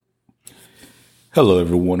Hello,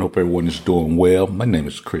 everyone. Hope everyone is doing well. My name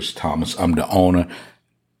is Chris Thomas. I'm the owner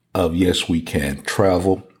of Yes We Can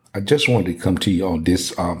Travel. I just wanted to come to you on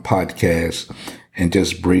this podcast and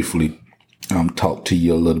just briefly talk to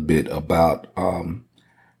you a little bit about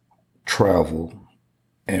travel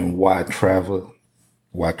and why travel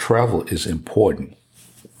is important.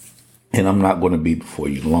 And I'm not going to be before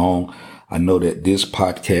you long. I know that this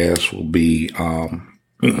podcast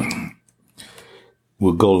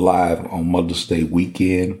will go live on Mother's Day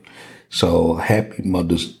weekend. So happy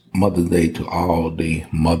Mother's Day to all the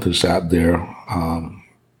mothers out there.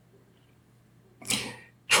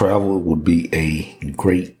 Travel would be a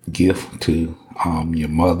great gift to your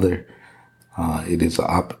mother. It is an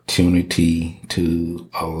opportunity to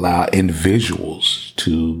allow individuals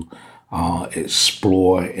to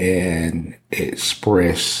explore and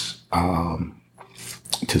express,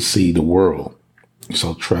 to see the world.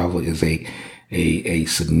 So travel is a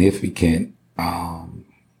significant,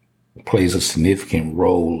 plays a significant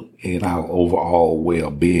role in our overall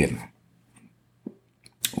well-being.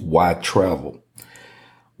 Why travel?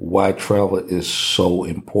 Why travel is so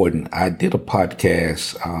important. I did a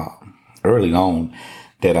podcast early on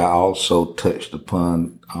that I also touched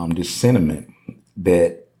upon this sentiment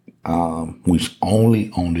that we're only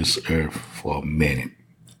on this earth for a minute,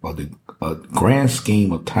 or the grand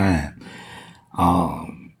scheme of time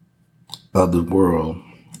of the world,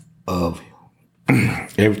 of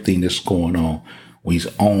everything that's going on. We're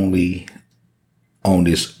only on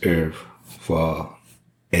this earth for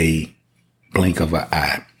a blink of an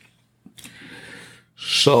eye.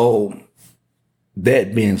 So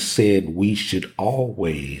that being said, we should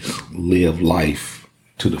always live life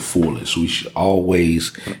to the fullest. We should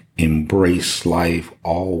always embrace life,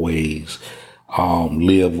 always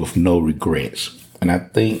live with no regrets. And I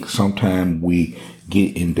think sometimes we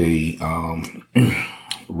get in the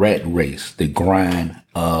rat race, the grind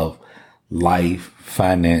of life,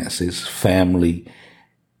 finances, family,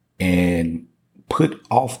 and put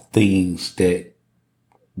off things that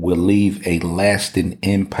will leave a lasting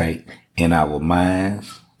impact in our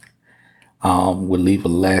minds, will leave a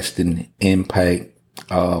lasting impact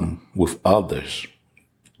with others.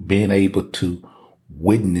 Being able to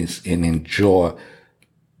witness and enjoy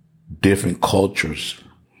different cultures,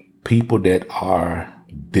 people that are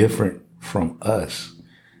different from us,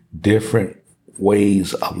 different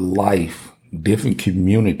ways of life, different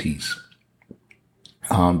communities.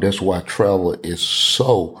 That's why travel is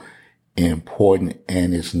so important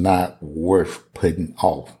and it's not worth putting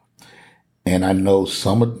off. And I know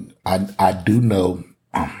I do know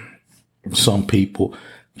some people,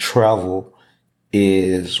 travel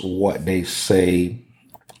is what they say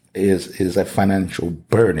is a financial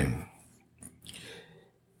burden.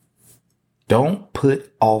 Don't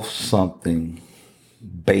put off something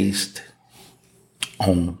based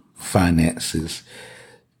on finances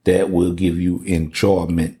that will give you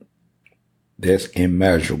enjoyment that's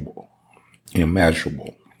immeasurable.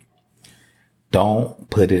 Don't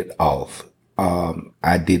put it off.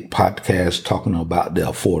 I did podcasts talking about the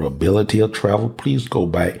affordability of travel. Please go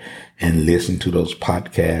back and listen to those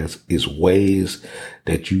podcasts. It's ways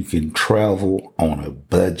that you can travel on a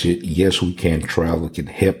budget. Yes, We Can Travel can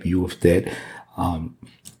help you with that.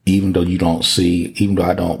 Even though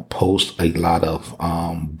I don't post a lot of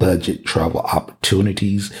budget travel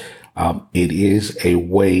opportunities, it is a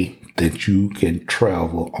way that you can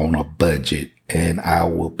travel on a budget. And I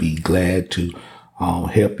will be glad to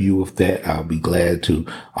help you with that. I'll be glad to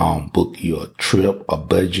book you a trip, a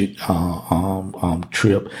budget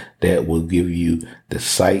trip that will give you the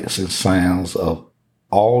sights and sounds of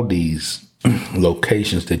all these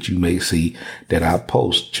locations that you may see that I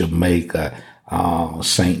post: Jamaica,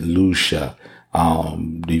 St. Lucia,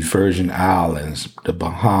 the Virgin Islands, the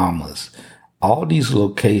Bahamas. All these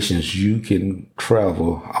locations you can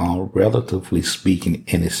travel, relatively speaking,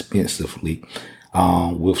 inexpensively,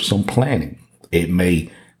 with some planning. It may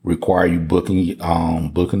require you booking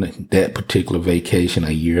that particular vacation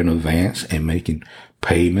a year in advance and making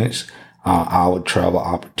payments. Our travel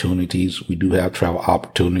opportunities, we do have travel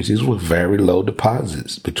opportunities with very low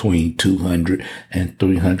deposits, between $200 and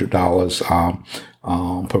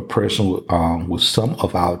 $300 per person with some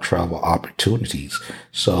of our travel opportunities.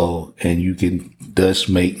 So, and you can thus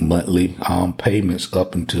make monthly payments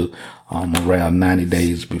up until around 90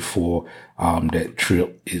 days before that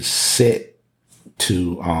trip is set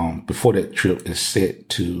to before you're set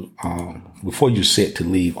to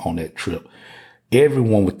leave on that trip.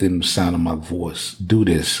 Everyone within the sound of my voice, do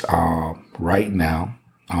this right now.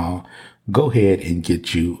 Go ahead and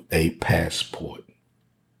get you a passport.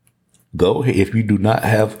 Go ahead. If you do not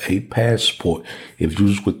have a passport, if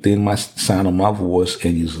you're within my sound of my voice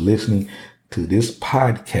and you're listening to this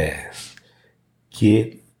podcast,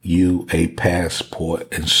 get you a passport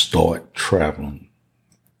and start traveling.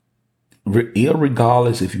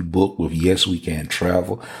 Irregardless if you book with Yes We Can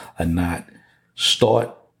Travel or not,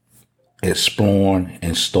 start exploring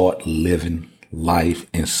and start living life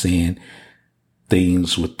and seeing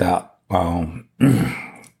things without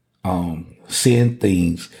seeing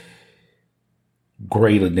things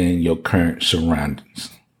greater than your current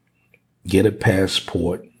surroundings. Get a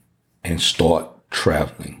passport and start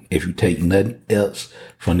traveling. If you take nothing else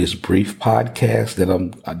from this brief podcast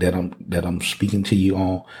that I'm speaking to you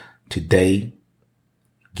on today,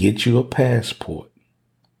 get you a passport.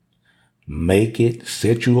 Make it,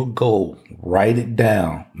 set you a goal, write it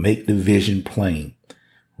down, make the vision plain.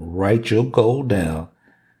 Write your goal down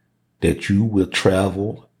that you will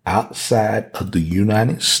travel outside of the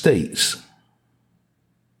United States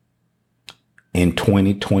in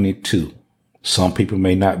 2022. Some people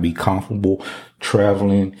may not be comfortable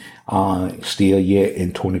traveling still yet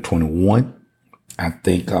in 2021. I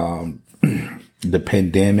think the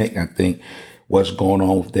pandemic, I think what's going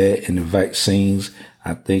on with that and the vaccines,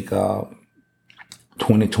 I think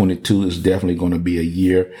 2022 is definitely going to be a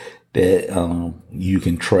year that you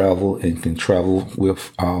can travel and can travel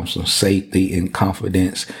with some safety and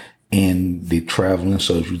confidence in the traveling.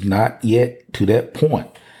 So if you're not yet to that point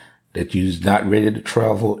that you're not ready to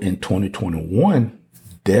travel in 2021,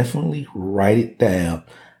 definitely write it down.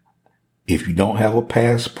 If you don't have a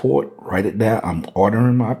passport, write it down. I'm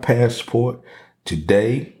ordering my passport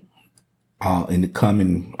today. In the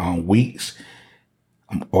coming weeks,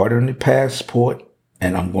 I'm ordering the passport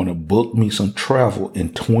and I'm going to book me some travel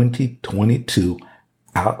in 2022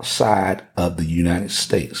 outside of the United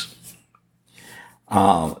States.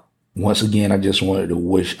 Once again, I just wanted to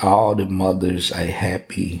wish all the mothers a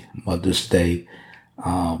happy Mother's Day.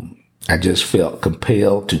 I just felt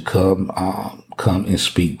compelled to come and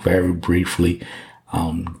speak very briefly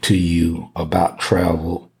to you about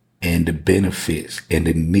travel and the benefits and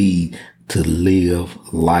the need to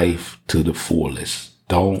live life to the fullest.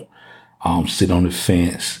 Don't sit on the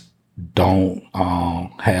fence. Don't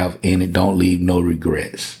don't leave no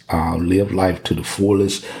regrets. Live life to the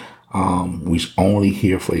fullest. We're only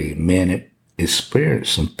here for a minute.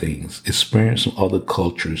 Experience some things. Experience some other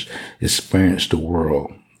cultures. Experience the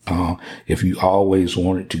world. If you always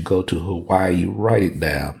wanted to go to Hawaii, write it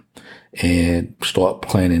down and start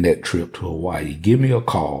planning that trip to Hawaii. Give me a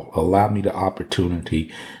call. Allow me the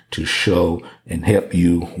opportunity to show and help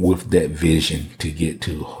you with that vision to get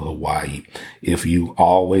to Hawaii. If you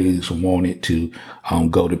always wanted to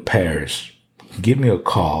go to Paris, give me a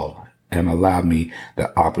call and allow me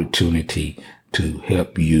the opportunity to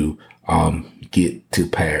help you get to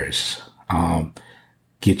Paris.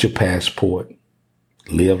 Get your passport.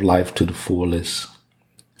 Live life to the fullest.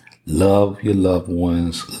 Love your loved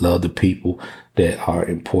ones. Love the people that are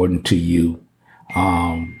important to you.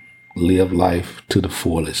 Live life to the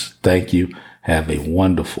fullest. Thank you. Have a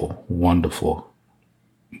wonderful, wonderful,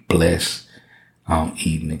 blessed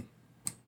evening.